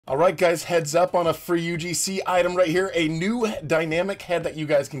All right, guys, heads up on a free UGC item right here. A new dynamic head that you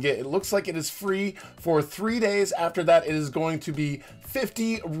guys can get. It looks like it is free for 3 days. After that, it is going to be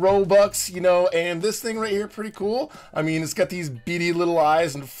 50 Robux, you know, and this thing right here, pretty cool. I mean, it's got these beady little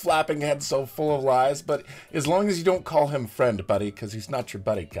eyes and flapping head so full of lies, but as long as you don't call him friend, buddy, because he's not your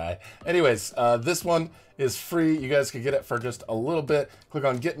buddy guy. Anyways, this one is free. You guys can get it for just a little bit. Click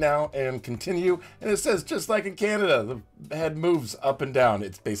on get now and continue. And it says, just like in Canada, the head moves up and down.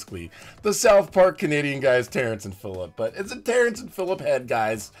 It's basically the South Park Canadian guys, Terrence and Phillip. But it's a Terrence and Phillip head,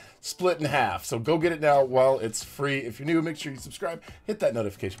 guys, split in half. So go get it now while it's free. If you're new, make sure you subscribe, hit that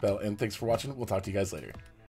notification bell, and thanks for watching. We'll talk to you guys later.